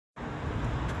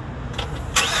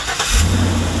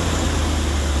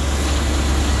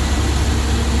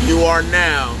are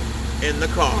now in the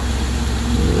car.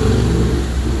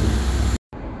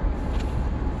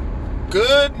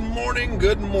 Good morning,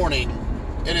 good morning.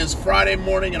 It is Friday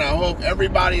morning, and I hope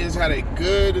everybody has had a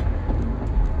good,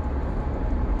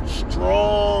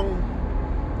 strong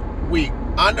week.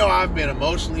 I know I've been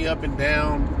emotionally up and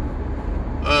down.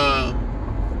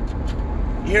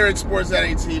 Here at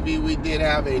Sportsnet TV, we did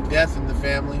have a death in the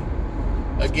family.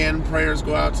 Again, prayers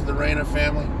go out to the Reyna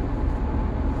family.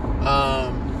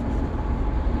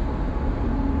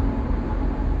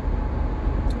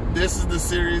 This is the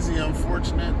series, The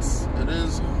Unfortunates. It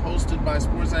is hosted by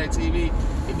Sportsnet TV.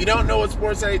 If you don't know what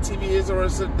Sportsnet TV is, or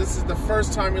this is the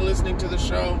first time you're listening to the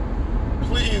show,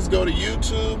 please go to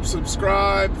YouTube,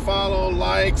 subscribe, follow,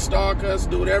 like, stalk us,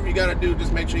 do whatever you got to do.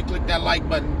 Just make sure you click that like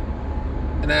button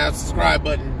and that subscribe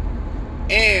button.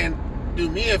 And do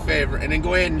me a favor, and then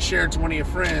go ahead and share it to one of your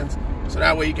friends, so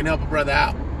that way you can help a brother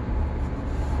out.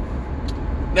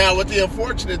 Now, what The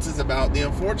Unfortunates is about, The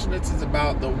Unfortunates is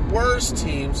about the worst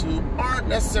teams who aren't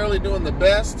necessarily doing the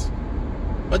best,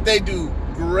 but they do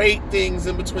great things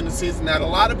in between the season that a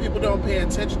lot of people don't pay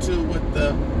attention to with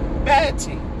the bad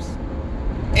teams.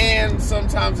 And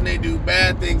sometimes when they do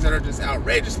bad things that are just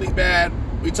outrageously bad,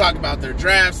 we talk about their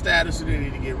draft status, who they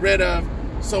need to get rid of,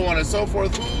 so on and so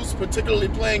forth, who's particularly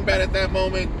playing bad at that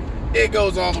moment. It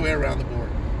goes all the way around the board.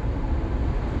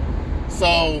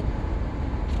 So,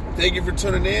 thank you for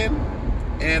tuning in,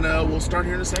 and we'll start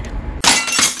here in a second.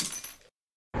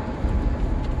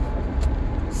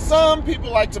 Some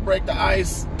people like to break the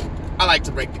ice. I like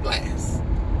to break the glass.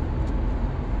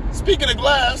 Speaking of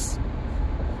glass,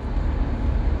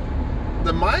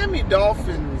 the Miami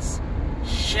Dolphins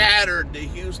shattered the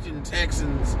Houston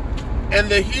Texans, and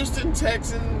the Houston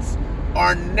Texans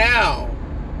are now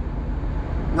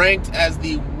ranked as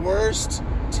the worst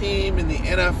team in the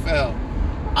NFL.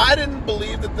 I didn't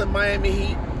believe that the Miami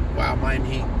Heat,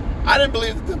 I didn't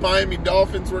believe that the Miami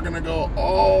Dolphins were going to go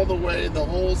all the way the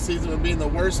whole season of being the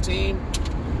worst team.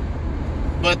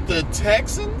 But the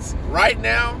Texans, right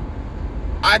now,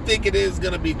 I think it is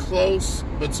going to be close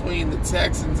between the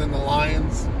Texans and the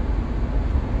Lions.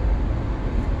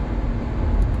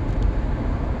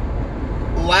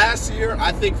 Last year,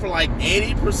 I think for like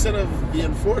 80% of the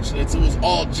Unfortunates, it was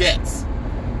all Jets.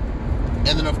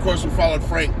 And then, of course, we followed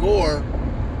Frank Gore,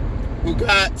 who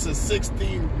got to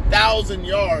 16,000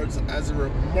 yards as a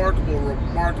remarkable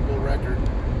record.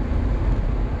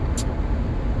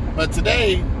 But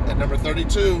today, at number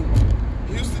 32,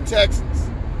 Houston Texans.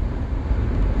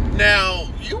 Now,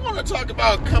 you want to talk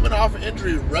about coming off an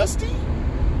injury rusty?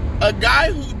 A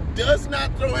guy who does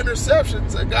not throw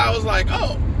interceptions, a guy was like,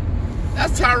 oh,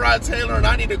 that's Tyrod Taylor, and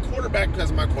I need a quarterback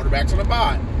because my quarterback's on a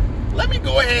bye. Let me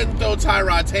go ahead and throw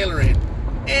Tyrod Taylor in.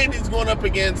 And he's going up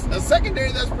against a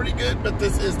secondary that's pretty good, but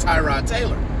this is Tyrod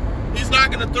Taylor. He's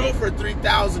not going to throw for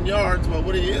 3,000 yards, but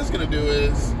what he is going to do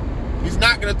is he's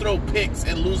not going to throw picks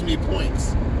and lose me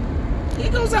points. He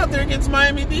goes out there against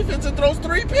Miami defense and throws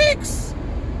 3 picks.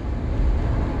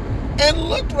 And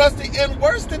looked rusty, and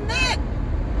worse than that,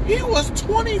 he was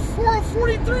 24 of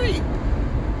 43.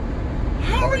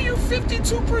 How are you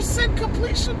 52%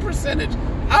 completion percentage?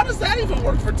 How does that even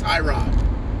work for Tyrod?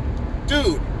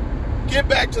 Dude, get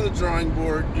back to the drawing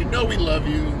board. You know we love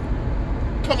you.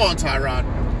 Come on, Tyrod.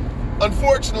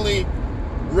 Unfortunately,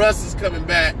 Russ is coming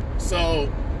back. So,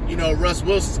 Russ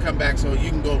Wilson's come back. So you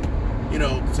can go,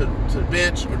 to the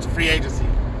bench or to free agency.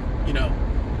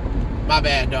 My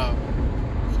bad, dog.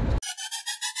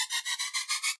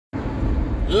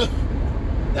 Ugh,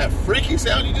 that freaky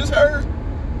sound you just heard?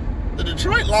 The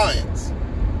Detroit Lions.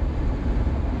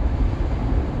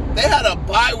 They had a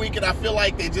bye week, and I feel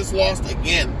like they just lost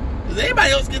again. Does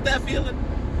anybody else get that feeling?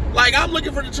 Like, I'm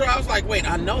looking for Detroit. I was like, wait,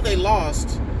 I know they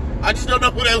lost. I just don't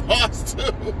know who they lost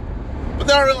to. But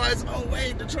then I realized, oh,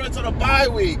 wait, Detroit's on a bye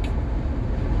week.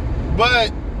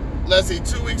 But, let's see,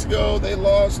 2 weeks ago, they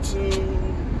lost to,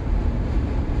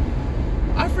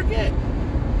 I forget.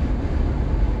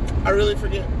 I really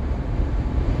forget.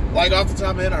 Like, off the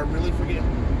top of my head, I really forget.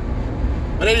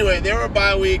 But anyway, they were a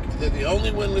bye week. They're the only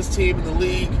winless team in the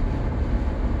league.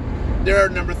 They're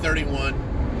number 31.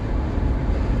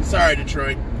 Sorry,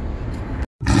 Detroit.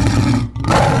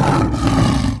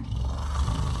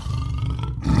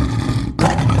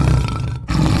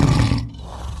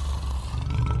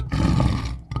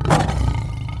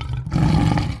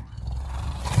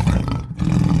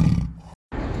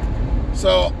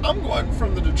 So I'm going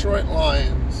from the Detroit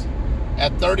Lions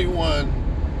at 31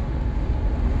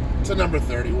 to number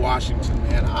 30, Washington,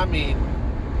 man. I mean,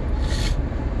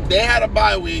 they had a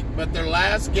bye week, but their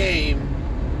last game,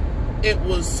 it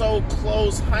was so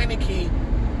close. Heineke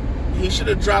he should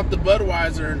have dropped the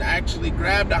Budweiser and actually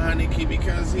grabbed a Heineke,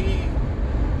 because he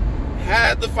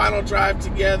had the final drive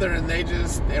together and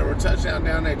they were touchdown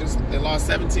down. They lost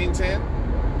 17-10.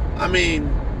 I mean,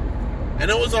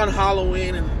 and it was on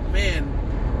Halloween, and man,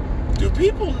 do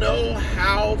people know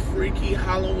how freaky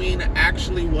Halloween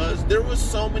actually was? There was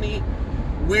so many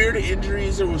weird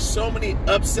injuries, there was so many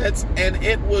upsets, and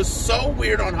it was so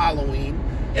weird on Halloween.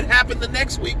 It happened the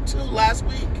next week too, last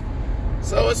week.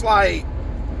 So it's like,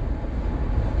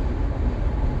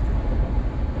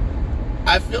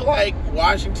 I feel like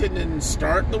Washington didn't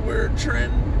start the weird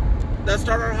trend that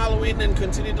started on Halloween and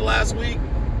continued to last week.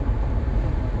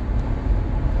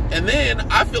 And then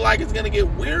I feel like it's going to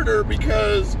get weirder,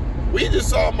 because we just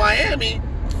saw Miami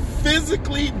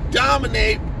physically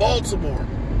dominate Baltimore.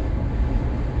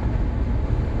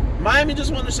 Miami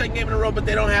just won their second game in a row, but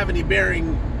they don't have any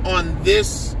bearing on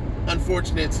this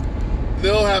unfortunate.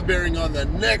 They'll have bearing on the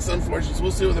next unfortunate. So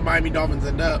we'll see where the Miami Dolphins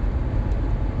end up.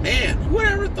 Man, who would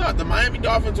ever thought the Miami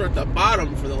Dolphins were at the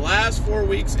bottom for the last 4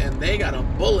 weeks, and they got a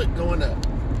bullet going up.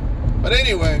 But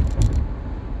anyway,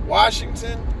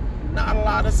 Washington, not a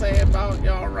lot to say about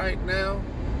y'all right now,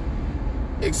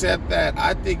 except that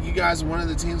I think you guys are one of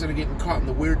the teams that are getting caught in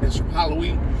the weirdness from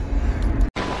Halloween.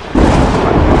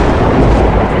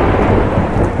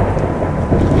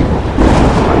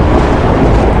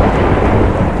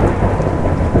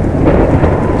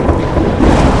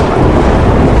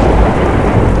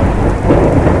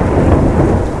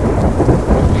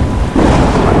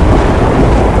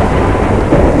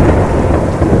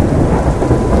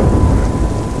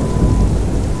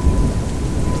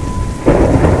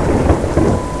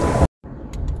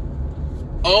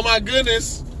 Oh my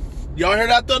goodness. Y'all hear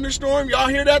that thunderstorm? Y'all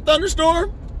hear that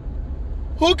thunderstorm?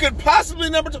 Who could possibly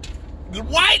number 2?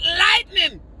 White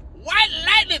Lightning! White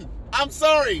Lightning! I'm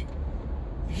sorry.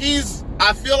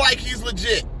 I feel like he's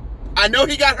legit. I know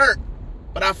he got hurt,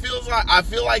 but I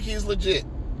feel like he's legit.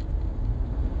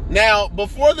 Now,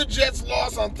 before the Jets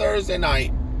lost on Thursday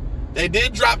night, they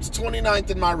did drop to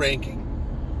 29th in my ranking.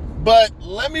 But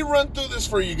let me run through this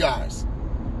for you guys.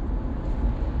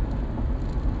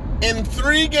 In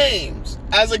 3 games,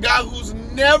 as a guy who's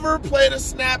never played a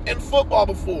snap in football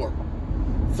before,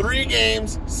 3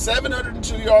 games,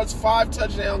 702 yards, 5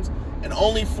 touchdowns, and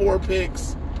only 4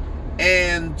 picks.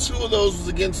 And 2 of those was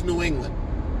against New England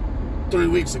 3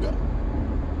 weeks ago.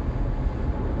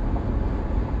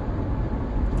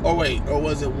 Or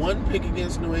was it 1 pick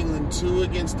against New England, 2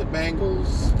 against the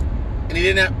Bengals? And he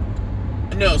didn't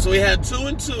have... No, so he had 2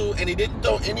 and 2, and he didn't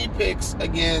throw any picks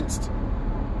against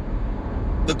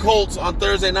the Colts on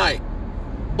Thursday night.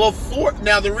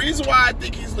 Now, the reason why I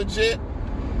think he's legit,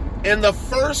 in the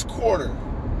first quarter,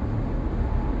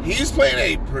 he's playing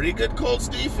a pretty good Colts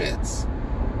defense.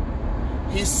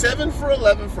 He's 7 for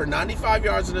 11 for 95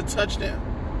 yards and a touchdown.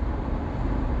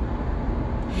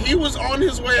 He was on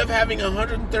his way of having a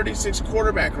 136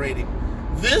 quarterback rating.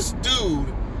 This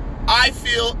dude, I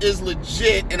feel, is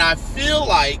legit, and I feel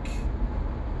like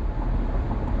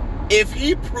if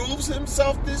he proves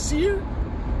himself this year,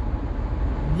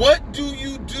 what do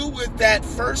you do with that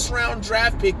first-round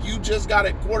draft pick you just got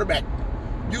at quarterback?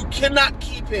 You cannot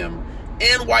keep him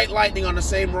and White Lightning on the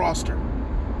same roster.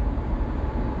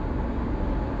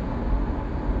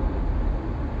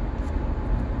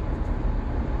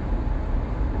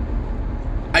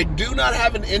 I do not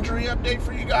have an injury update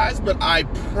for you guys, but I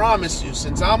promise you,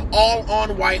 since I'm all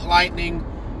on White Lightning,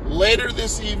 later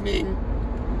this evening,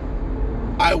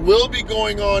 I will be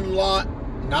going on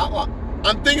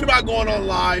I'm thinking about going on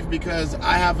live because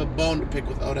I have a bone to pick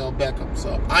with Odell Beckham.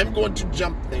 So I'm going to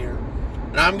jump there,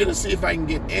 and I'm going to see if I can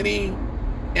get any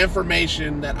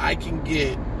information that I can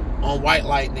get on White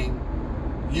Lightning.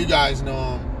 You guys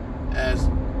know him as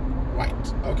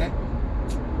White, okay?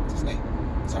 That's his name.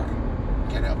 Sorry.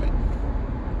 Can't help it.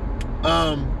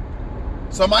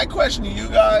 So my question to you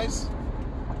guys,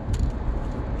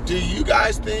 do you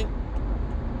guys think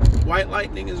White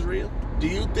Lightning is real? Do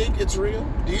you think it's real?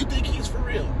 Do you think he's for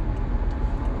real?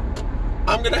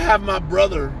 I'm going to have my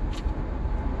brother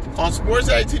on Sports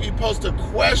Addict TV post a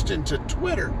question to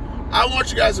Twitter. I want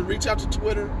you guys to reach out to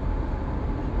Twitter.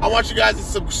 I want you guys to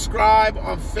subscribe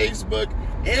on Facebook.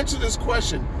 Answer this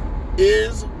question.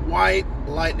 Is White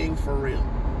Lightning for real?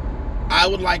 I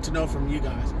would like to know from you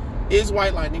guys. Is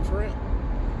White Lightning for real?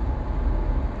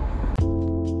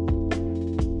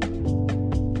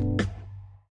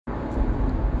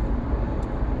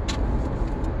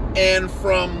 And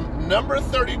from number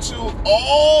 32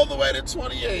 all the way to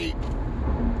 28,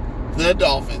 the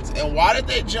Dolphins. And why did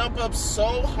they jump up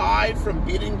so high from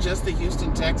beating just the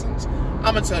Houston Texans?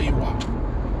 I'm going to tell you why.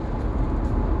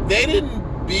 They didn't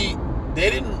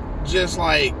just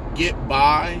like get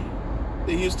by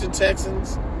the Houston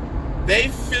Texans. They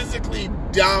physically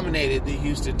dominated the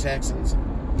Houston Texans.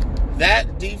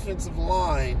 That defensive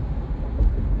line,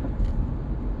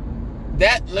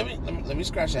 let me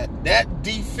scratch that. That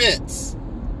defense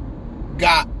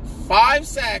got 5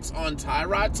 sacks on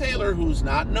Tyrod Taylor, who's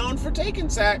not known for taking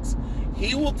sacks.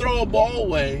 He will throw a ball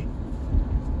away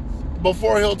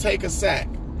before he'll take a sack.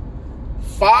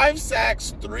 5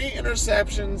 sacks, 3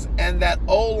 interceptions, and that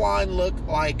O-line looked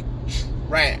like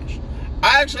trash.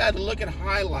 I actually had to look at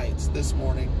highlights this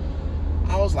morning.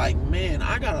 I was like, man,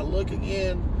 I got to look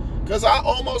again. Because I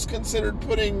almost considered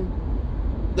putting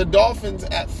the Dolphins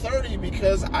at 30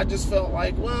 because I just felt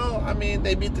like, well, I mean,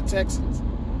 they beat the Texans.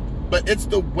 But it's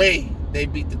the way they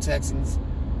beat the Texans.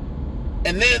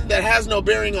 And then that has no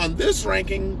bearing on this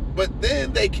ranking, but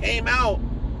then they came out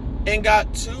and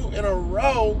got 2 in a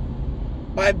row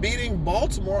by beating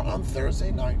Baltimore on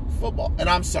Thursday Night Football. And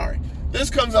I'm sorry, this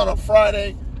comes out on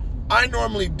Friday. I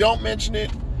normally don't mention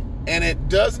it, and it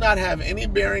does not have any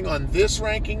bearing on this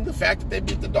ranking, the fact that they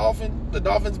beat the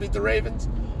Dolphins beat the Ravens.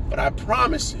 But I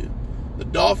promise you, the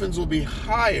Dolphins will be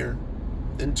higher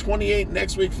than 28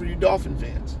 next week for you Dolphin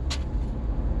fans.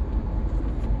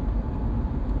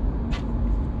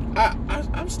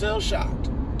 I'm still shocked.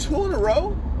 2 in a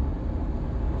row?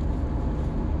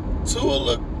 Tua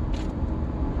looked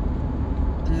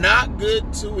not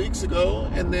good 2 weeks ago,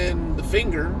 and then the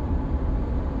finger.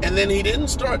 And then he didn't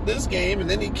start this game, and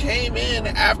then he came in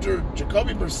after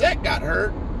Jacoby Brissett got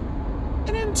hurt,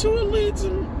 and then Tua leads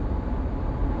him.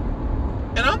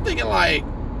 And I'm thinking, like,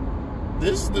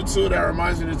 this is the Tua that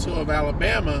reminds me of the Tua of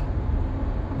Alabama.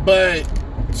 But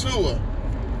Tua,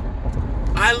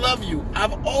 I love you.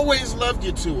 I've always loved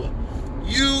you, Tua.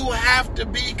 You have to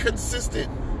be consistent.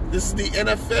 This is the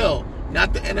NFL,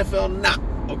 not the NFL not,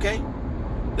 okay?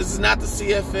 This is not the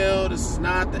CFL. This is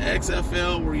not the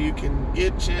XFL where you can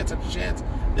get chance after chance.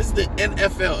 This is the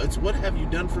NFL. It's what have you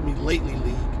done for me lately,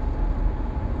 league.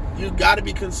 You got to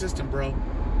be consistent, bro.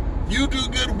 You do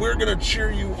good, we're going to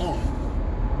cheer you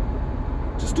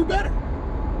on. Just do better.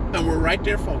 And we're right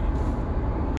there for you.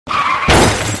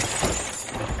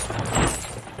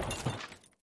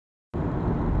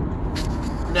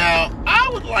 Now, I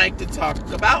would like to talk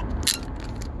about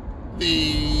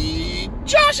the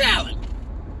Josh Allen.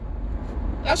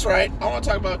 That's right. I want to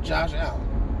talk about Josh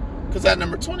Allen. Because at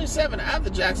number 27, I have the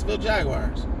Jacksonville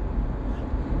Jaguars.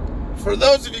 For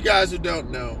those of you guys who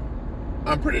don't know,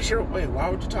 I'm pretty sure, wait, why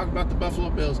would you talk about the Buffalo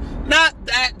Bills? Not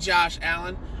that Josh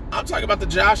Allen. I'm talking about the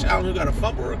Josh Allen who got a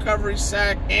fumble recovery,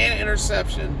 sack, and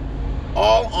interception,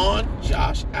 all on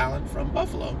Josh Allen from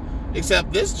Buffalo.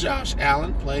 Except this Josh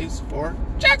Allen plays for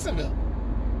Jacksonville.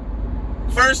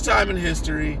 First time in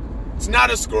history. It's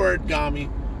not a score at Gami,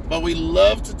 but we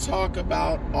love to talk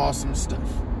about awesome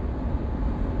stuff.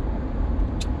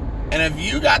 And if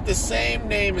you got the same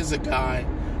name as a guy,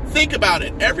 think about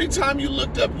it. Every time you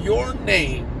looked up your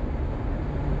name,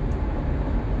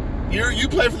 you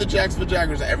play for the Jacksonville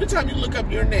Jaguars. Every time you look up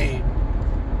your name,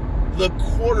 the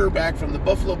quarterback from the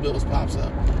Buffalo Bills pops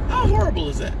up. How horrible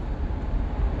is that?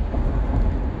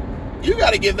 You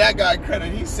got to give that guy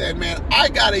credit. He said, man, I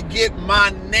got to get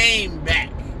my name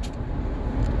back.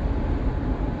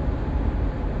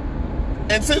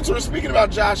 And since we're speaking about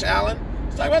Josh Allen,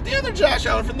 let's talk about the other Josh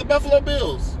Allen from the Buffalo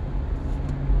Bills.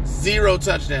 0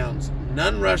 touchdowns,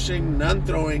 none rushing, none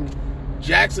throwing.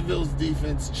 Jacksonville's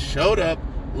defense showed up,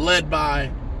 led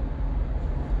by,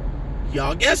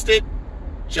 y'all guessed it,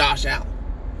 Josh Allen.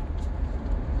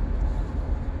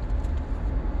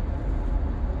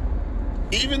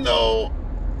 Even though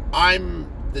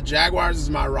the Jaguars is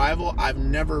my rival, I've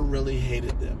never really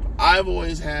hated them. I've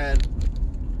always had,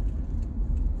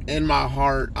 in my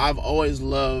heart, I've always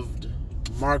loved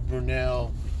Mark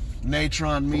Brunell,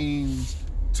 Natron Means,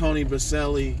 Tony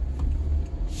Baselli.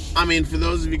 I mean, for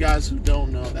those of you guys who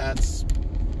don't know, that's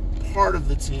part of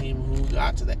the team who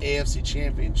got to the AFC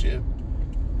Championship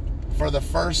for the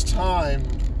first time,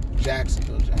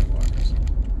 Jacksonville Jaguars.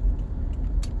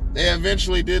 They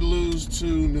eventually did lose to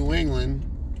New England,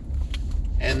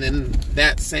 and then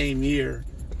that same year,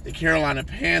 the Carolina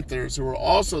Panthers, who were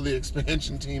also the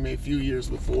expansion team a few years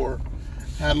before,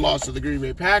 had lost to the Green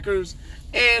Bay Packers,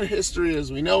 and history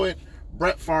as we know it,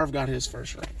 Brett Favre got his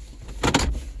first ring.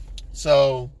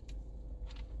 So,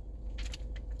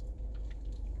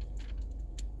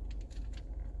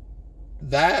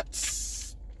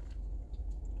 that's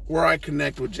where I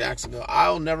connect with Jacksonville.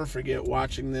 I'll never forget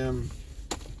watching them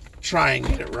try and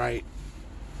get it right.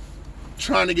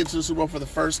 Trying to get to the Super Bowl for the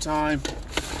first time.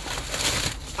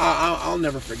 I'll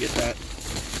never forget that.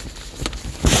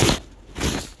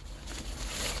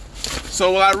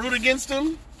 So will I root against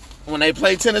them when they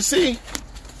play Tennessee?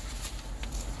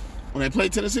 When they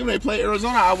play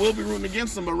Arizona, I will be rooting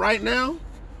against them. But right now,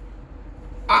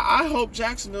 I hope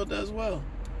Jacksonville does well.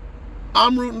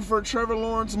 I'm rooting for Trevor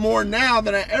Lawrence more now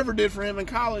than I ever did for him in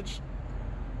college.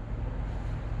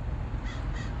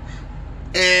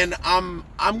 And I'm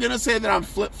going to say that I'm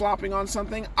flip-flopping on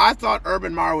something. I thought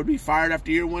Urban Meyer would be fired after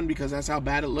year one because that's how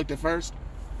bad it looked at first.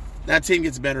 That team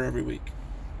gets better every week.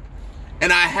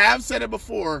 And I have said it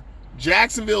before,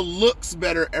 Jacksonville looks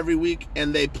better every week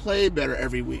and they play better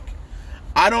every week.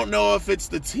 I don't know if it's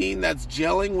the team that's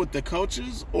gelling with the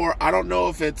coaches, or I don't know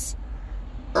if it's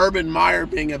Urban Meyer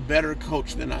being a better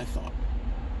coach than I thought.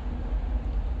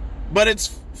 But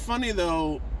it's funny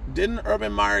though, didn't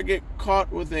Urban Meyer get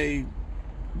caught with a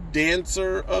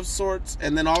dancer of sorts,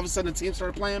 and then all of a sudden the team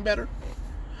started playing better?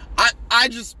 I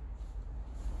just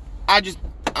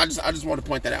want to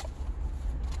point that out.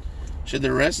 Should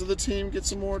the rest of the team get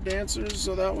some more dancers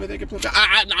so that way they can play?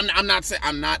 I'm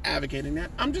not advocating that.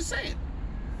 I'm just saying.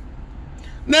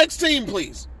 Next team,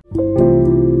 please.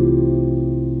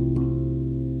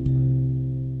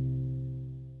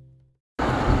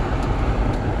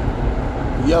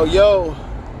 Yo.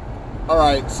 All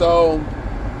right, so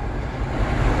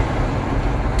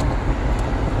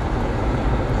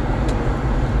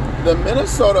the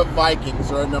Minnesota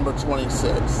Vikings are at number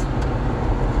 26.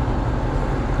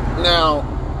 Now,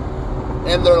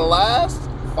 in their last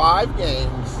 5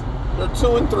 games, they're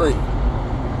 2-3.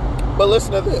 But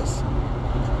listen to this.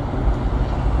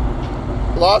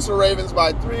 Lost to the Ravens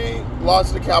by 3,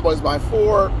 lost to the Cowboys by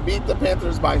 4, beat the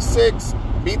Panthers by 6,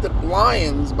 beat the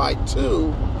Lions by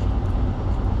 2,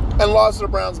 and lost to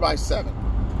the Browns by 7.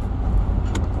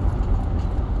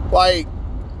 Like,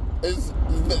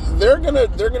 they're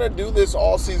gonna do this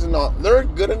all season long. They're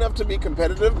good enough to be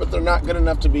competitive, but they're not good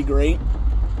enough to be great.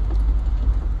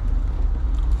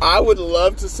 I would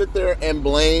love to sit there and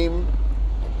blame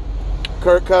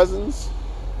Kirk Cousins.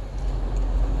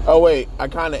 Oh, wait, I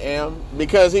kind of am.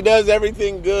 Because he does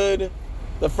everything good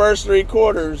the first 3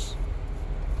 quarters.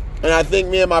 And I think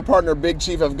me and my partner, Big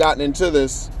Chief, have gotten into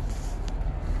this.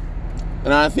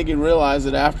 And I think he realized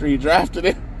it after he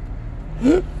drafted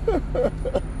him.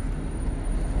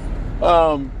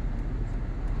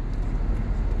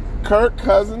 Kirk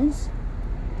Cousins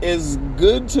is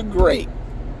good to great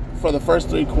for the first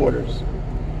 3 quarters.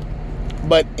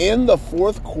 But in the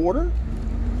 4th quarter,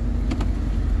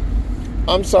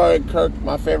 I'm sorry, Kirk,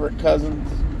 my favorite Cousins,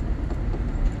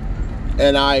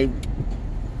 and I,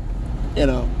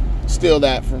 steal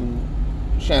that from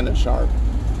Shannon Sharp.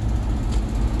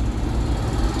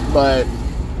 But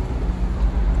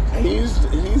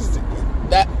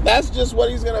that's just what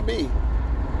he's going to be.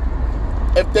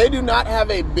 If they do not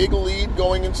have a big lead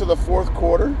going into the 4th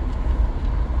quarter,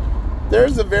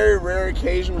 there's a very rare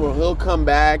occasion where he'll come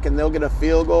back and they'll get a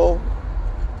field goal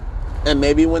and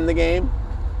maybe win the game.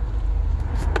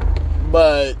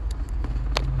 But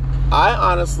I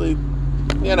honestly,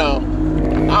 I'm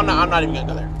not even going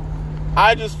to go there.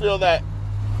 I just feel that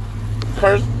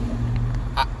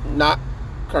not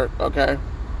Kirk, okay?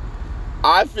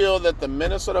 I feel that the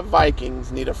Minnesota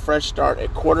Vikings need a fresh start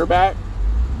at quarterback,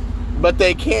 but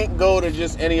they can't go to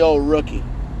just any old rookie.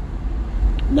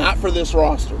 Not for this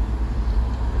roster.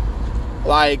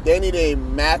 Like, they need a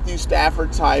Matthew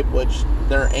Stafford type, which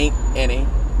there ain't any.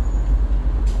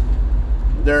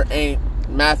 There ain't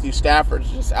Matthew Stafford's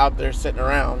just out there sitting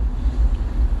around.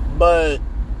 But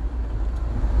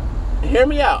hear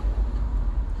me out.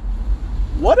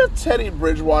 What if Teddy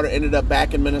Bridgewater ended up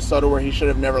back in Minnesota where he should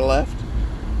have never left?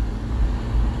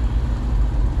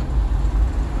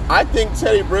 I think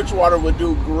Teddy Bridgewater would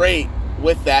do great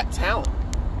with that talent.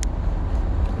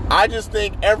 I just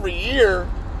think every year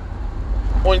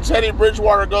when Teddy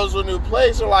Bridgewater goes to a new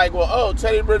place, they're like, well,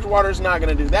 Teddy Bridgewater's not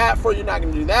going to do that for you, not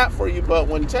going to do that for you. But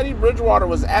when Teddy Bridgewater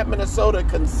was at Minnesota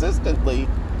consistently,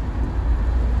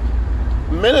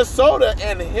 Minnesota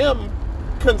and him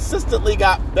consistently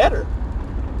got better.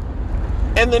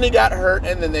 And then he got hurt,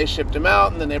 and then they shipped him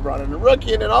out, and then they brought in a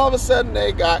rookie, and then all of a sudden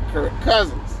they got Kirk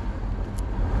Cousins.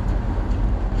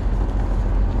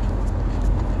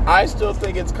 I still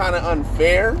think it's kind of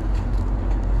unfair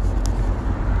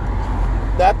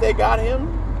that they got him.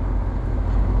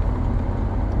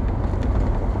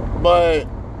 But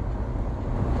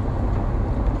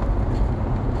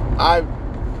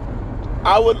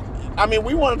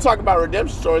we want to talk about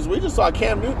redemption stories. We just saw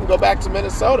Cam Newton go back to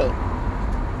Minnesota.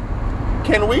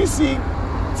 Can we see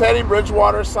Teddy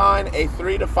Bridgewater sign a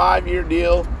 3 to 5 year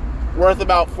deal worth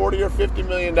about $40 or $50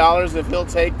 million if he'll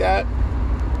take that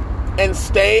and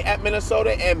stay at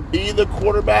Minnesota and be the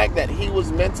quarterback that he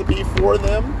was meant to be for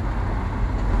them?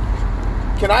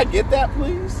 Can I get that,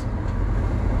 please?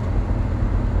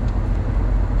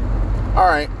 All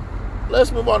right.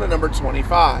 Let's move on to number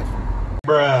 25.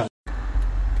 Bruh.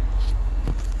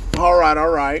 All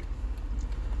right.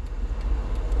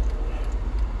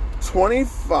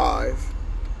 25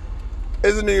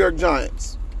 is the New York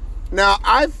Giants. Now,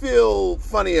 I feel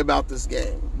funny about this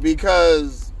game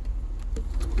because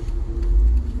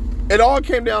it all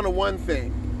came down to one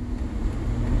thing.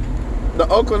 The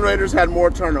Oakland Raiders had more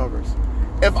turnovers.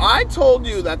 If I told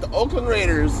you that the Oakland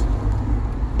Raiders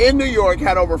in New York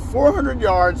had over 400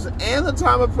 yards and the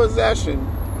time of possession,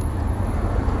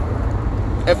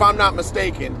 if I'm not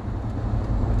mistaken,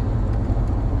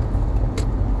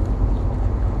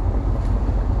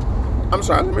 I'm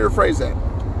sorry, let me rephrase that.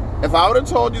 If I would have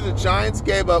told you the Giants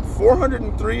gave up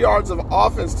 403 yards of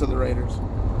offense to the Raiders,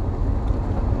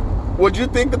 would you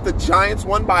think that the Giants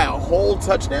won by a whole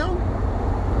touchdown?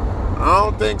 I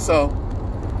don't think so.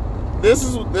 This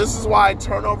is why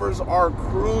turnovers are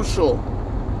crucial.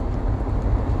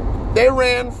 They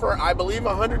ran for, I believe,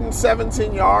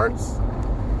 117 yards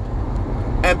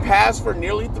and passed for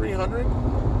nearly 300.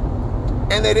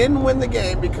 And they didn't win the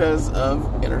game because of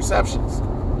interceptions.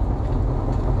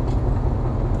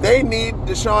 They need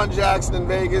Deshaun Jackson in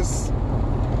Vegas.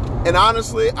 And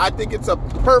honestly, I think it's a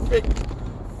perfect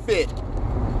fit.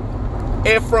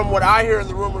 If from what I hear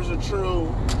the rumors are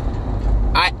true,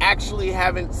 I actually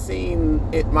haven't seen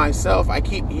it myself. I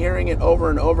keep hearing it over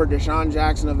and over. Deshaun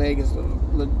Jackson to Vegas.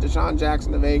 Deshaun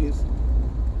Jackson to Vegas.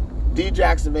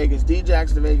 D-Jackson to Vegas.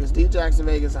 D-Jackson to Vegas. D-Jackson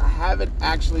to Vegas. I haven't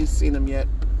actually seen him yet.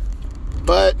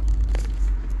 But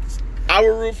I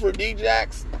will root for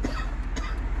D-Jax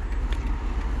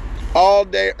all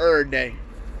day, day.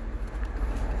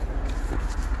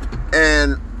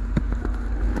 And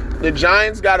the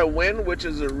Giants got to win, which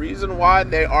is the reason why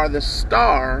they are the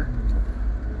star.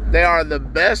 They are the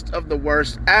best of the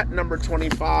worst at number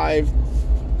 25.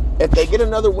 If they get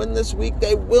another win this week,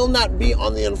 they will not be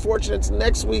on the unfortunates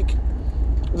next week.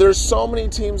 There's so many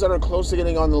teams that are close to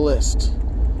getting on the list.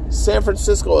 San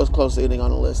Francisco is close to getting on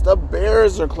the list. The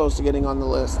Bears are close to getting on the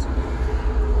list.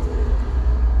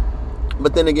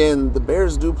 But then again, the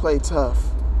Bears do play tough.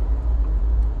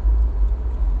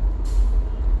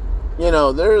 You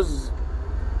know, there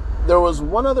was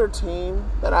one other team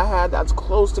that I had that's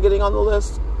close to getting on the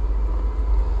list.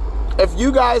 If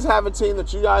you guys have a team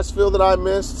that you guys feel that I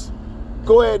missed,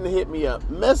 go ahead and hit me up.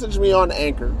 Message me on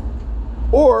Anchor.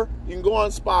 Or you can go on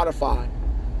Spotify.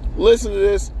 Listen to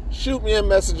this. Shoot me a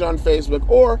message on Facebook.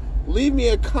 Or leave me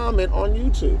a comment on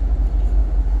YouTube.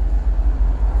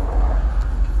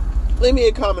 Leave me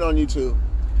a comment on YouTube.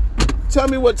 Tell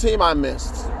me what team I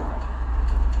missed.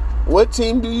 What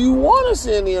team do you want to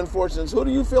see in the unfortunates? Who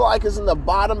do you feel like is in the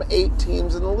bottom 8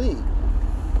 teams in the league?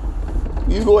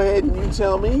 You go ahead and you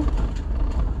tell me.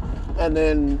 And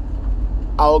then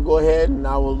I'll go ahead and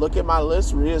I will look at my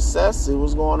list, reassess, see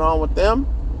what's going on with them.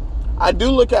 I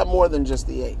do look at more than just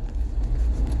the 8.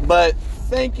 But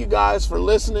thank you guys for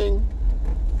listening.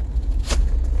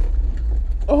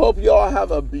 I hope you all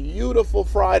have a beautiful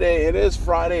Friday. It is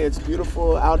Friday. It's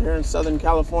beautiful out here in Southern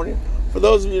California. For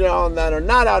those of you that are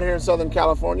not out here in Southern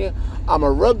California, I'm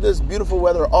going to rub this beautiful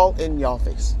weather all in y'all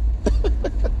face.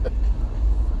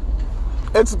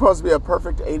 It's supposed to be a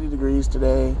perfect 80 degrees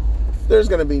today. There's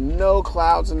going to be no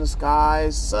clouds in the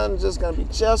skies. Sun's just going to be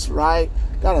just right.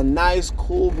 Got a nice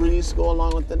cool breeze to go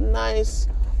along with the nice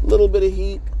little bit of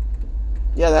heat.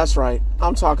 Yeah, that's right.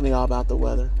 I'm talking to y'all about the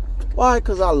weather. Why?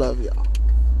 Because I love y'all.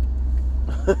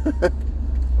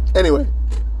 Anyway,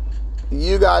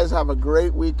 you guys have a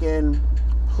great weekend.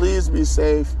 Please be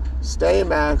safe. Stay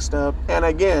maxed up. And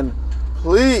again,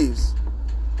 please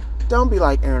don't be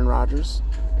like Aaron Rodgers.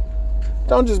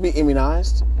 Don't just be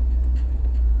immunized.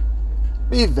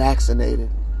 Be vaccinated.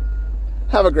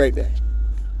 Have a great day.